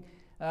working,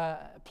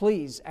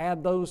 please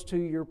add those to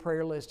your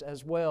prayer list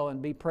as well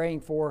and be praying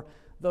for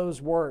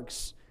those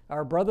works.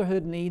 Our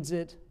brotherhood needs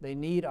it. They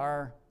need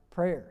our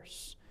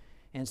prayers.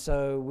 And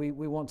so we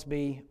want to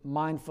be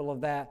mindful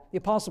of that. The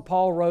Apostle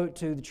Paul wrote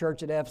to the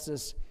church at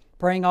Ephesus,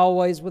 praying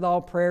always with all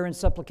prayer and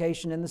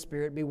supplication in the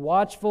Spirit. Be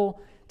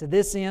watchful to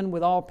this end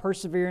with all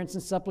perseverance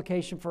and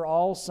supplication for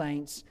all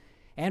saints,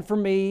 and for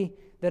me,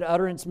 that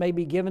utterance may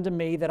be given to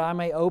me, that I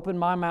may open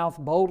my mouth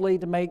boldly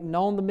to make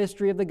known the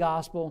mystery of the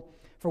gospel,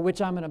 for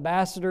which I'm an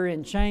ambassador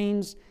in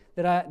chains,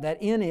 that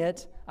in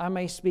it I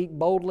may speak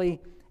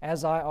boldly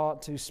as I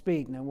ought to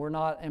speak. Now, we're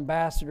not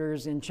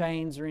ambassadors in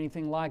chains or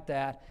anything like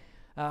that,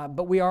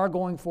 but we are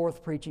going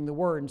forth preaching the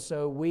Word, and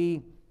so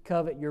we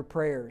covet your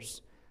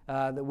prayers,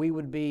 that we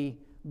would be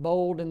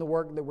bold in the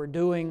work that we're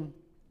doing,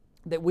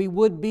 that we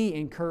would be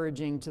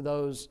encouraging to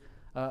those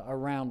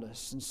around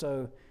us. And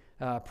so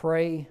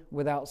pray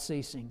without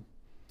ceasing.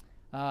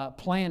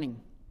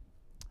 Planning.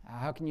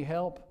 How can you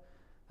help?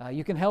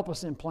 You can help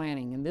us in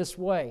planning in this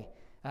way.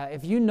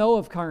 If you know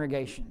of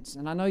congregations,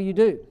 and I know you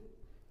do,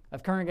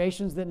 of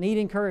congregations that need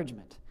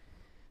encouragement,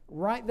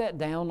 write that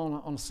down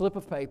on a slip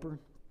of paper.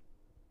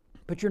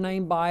 Put your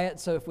name by it,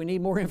 so if we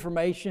need more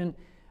information,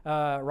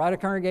 write a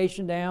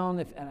congregation down,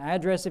 an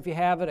address if you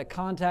have it, a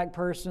contact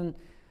person,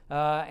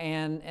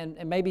 and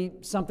maybe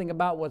something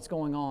about what's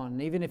going on.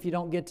 And even if you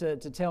don't get to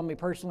tell me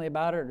personally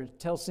about it or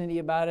tell Cindy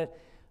about it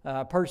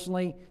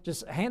personally,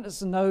 just hand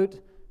us a note,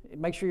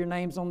 make sure your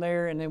name's on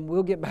there, and then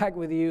we'll get back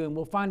with you and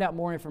we'll find out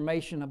more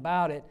information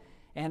about it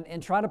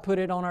and try to put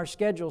it on our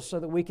schedule so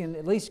that we can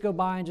at least go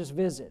by and just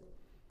visit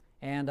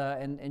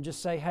and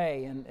just say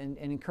hey and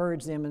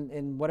encourage them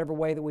in whatever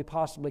way that we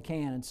possibly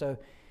can. And so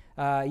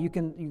you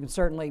can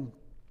certainly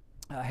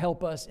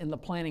help us in the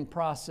planning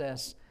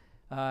process,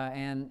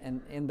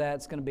 and in that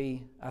it's going to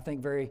be, I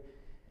think, very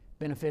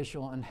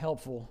beneficial and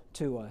helpful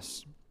to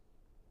us.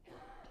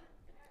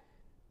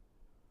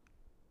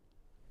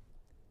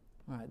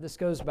 All right, this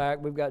goes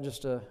back. We've got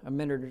just a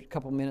minute or a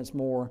couple minutes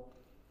more.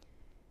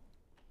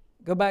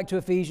 Go back to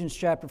Ephesians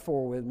chapter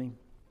 4 with me.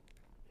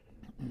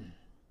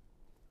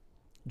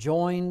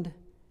 Joined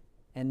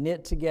and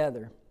knit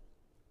together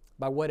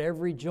by what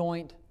every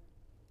joint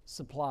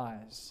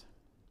supplies.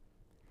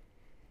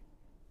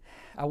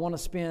 I want to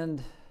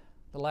spend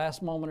the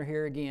last moment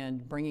here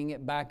again bringing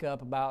it back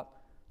up about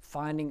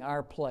finding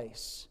our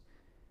place.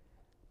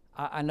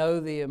 I know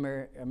the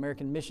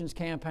American Missions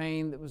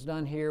Campaign that was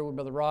done here with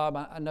Brother Rob.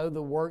 I know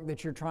the work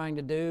that you're trying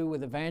to do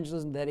with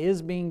evangelism that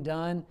is being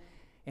done.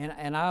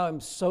 And I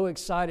am so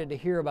excited to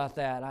hear about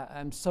that.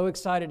 I'm so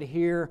excited to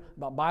hear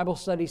about Bible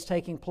studies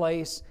taking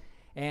place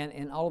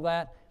and all of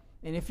that.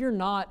 And if you're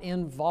not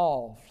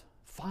involved,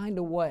 find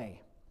a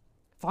way.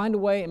 Find a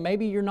way, and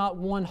maybe you're not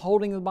one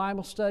holding the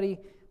Bible study,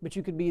 but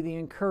you could be the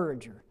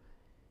encourager.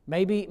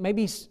 Maybe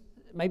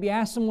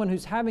ask someone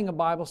who's having a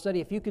Bible study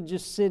if you could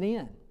just sit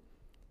in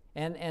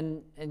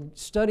and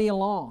study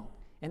along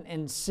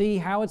and see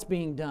how it's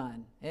being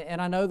done. And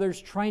I know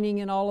there's training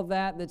in all of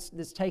that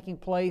that's taking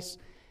place.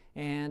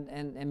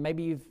 And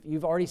maybe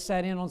you've already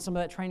sat in on some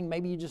of that training.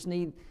 Maybe you just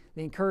need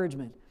the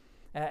encouragement.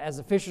 As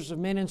a Fishers of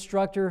Men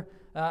instructor,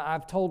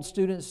 I've told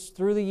students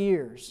through the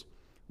years,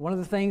 one of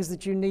the things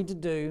that you need to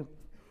do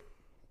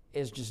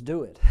is just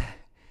do it.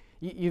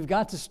 You've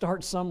got to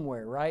start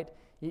somewhere, right?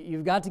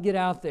 You've got to get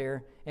out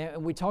there.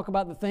 And we talk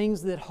about the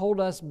things that hold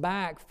us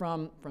back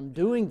from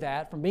doing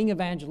that, from being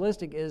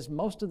evangelistic, is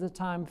most of the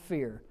time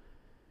fear.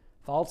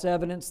 False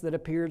evidence that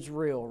appears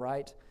real,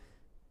 right?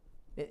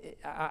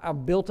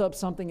 I've built up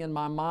something in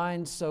my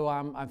mind, so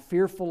I'm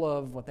fearful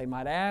of what they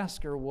might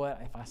ask, or what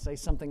if I say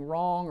something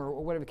wrong, or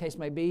whatever the case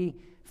may be,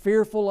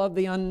 fearful of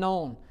the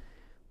unknown.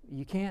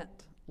 You can't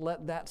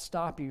let that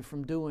stop you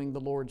from doing the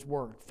Lord's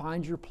work.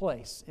 Find your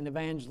place in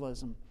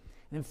evangelism,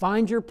 and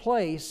find your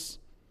place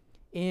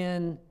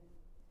in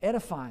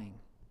edifying.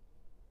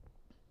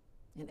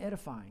 In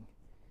edifying.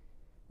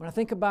 When I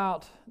think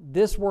about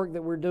this work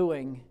that we're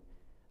doing,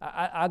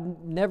 I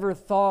never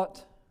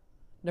thought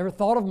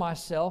of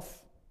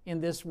myself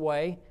in this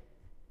way.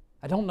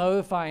 I don't know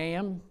if I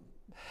am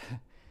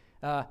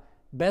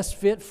best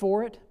fit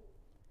for it,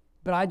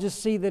 but I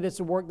just see that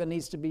it's a work that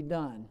needs to be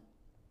done.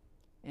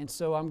 And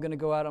so I'm going to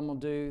go out, I'm going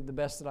to do the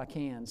best that I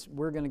can.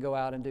 We're going to go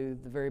out and do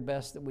the very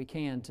best that we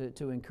can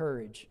to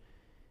encourage,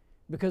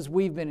 because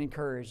we've been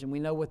encouraged and we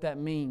know what that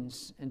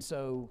means. And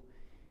so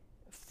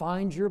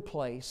find your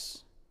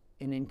place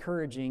in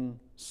encouraging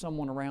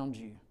someone around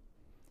you.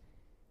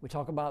 We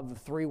talk about the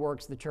three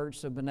works of the church,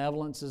 so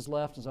benevolence is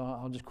left, and so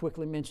I'll just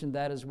quickly mention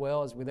that as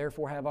well. As we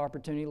therefore have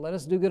opportunity, let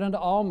us do good unto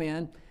all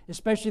men,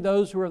 especially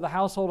those who are of the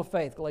household of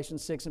faith,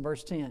 Galatians 6 and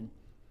verse 10.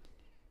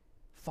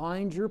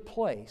 Find your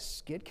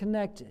place, get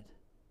connected,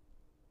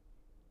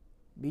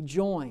 be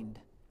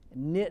joined,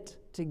 knit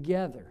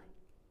together,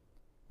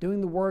 doing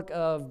the work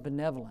of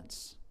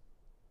benevolence,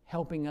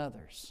 helping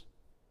others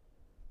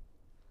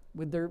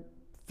with their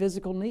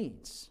physical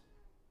needs,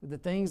 with the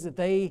things that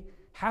they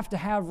have to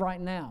have right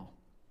now.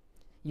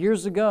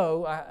 Years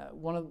ago,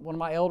 one of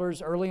my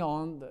elders early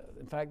on,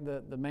 in fact,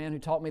 the man who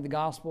taught me the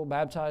gospel,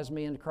 baptized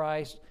me into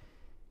Christ,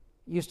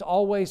 used to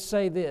always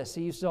say this.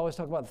 He used to always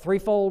talk about the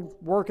threefold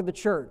work of the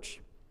church.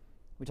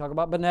 We talk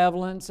about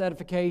benevolence,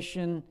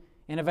 edification,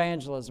 and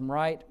evangelism,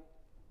 right?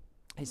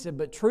 He said,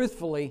 but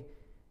truthfully,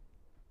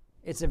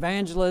 it's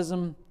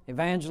evangelism,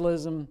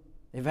 evangelism,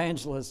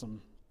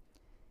 evangelism.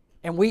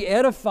 And we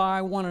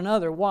edify one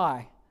another.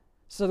 Why?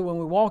 So that when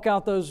we walk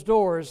out those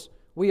doors,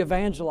 we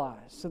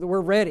evangelize, so that we're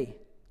ready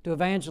to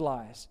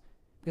evangelize,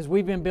 because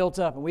we've been built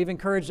up and we've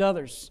encouraged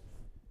others.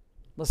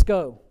 Let's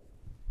go.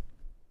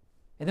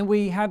 And then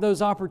we have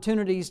those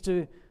opportunities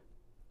to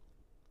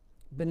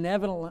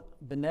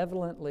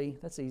benevolently,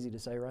 that's easy to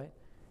say, right?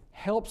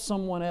 Help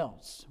someone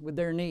else with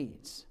their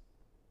needs.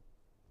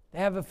 They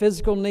have a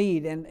physical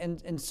need,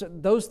 and so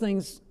those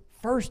things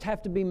first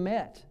have to be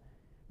met,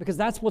 because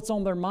that's what's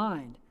on their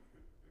mind.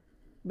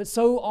 But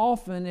so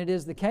often it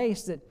is the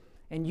case that,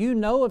 and you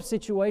know of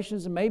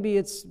situations, and maybe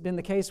it's been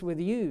the case with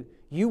you,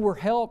 you were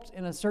helped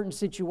in a certain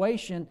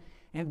situation,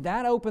 and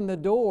that opened the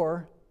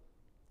door,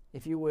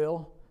 if you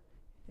will,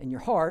 in your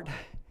heart,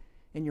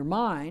 in your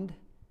mind,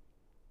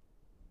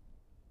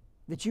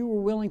 that you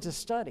were willing to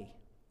study,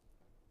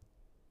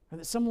 or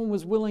that someone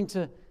was willing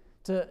to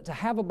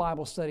have a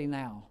Bible study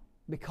now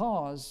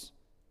because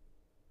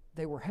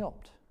they were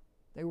helped,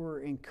 they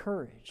were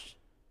encouraged.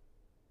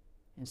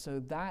 And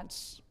so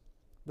that's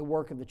the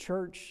work of the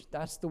church,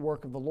 that's the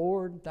work of the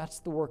Lord, that's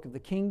the work of the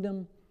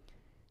kingdom.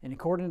 And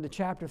according to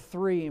chapter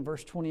 3 and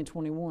verse 20 and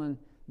 21,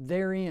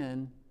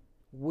 therein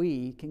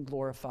we can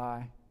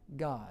glorify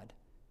God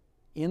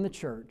in the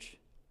church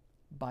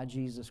by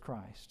Jesus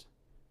Christ.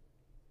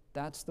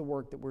 That's the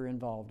work that we're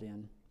involved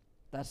in.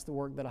 That's the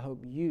work that I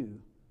hope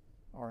you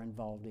are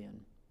involved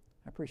in.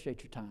 I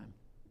appreciate your time.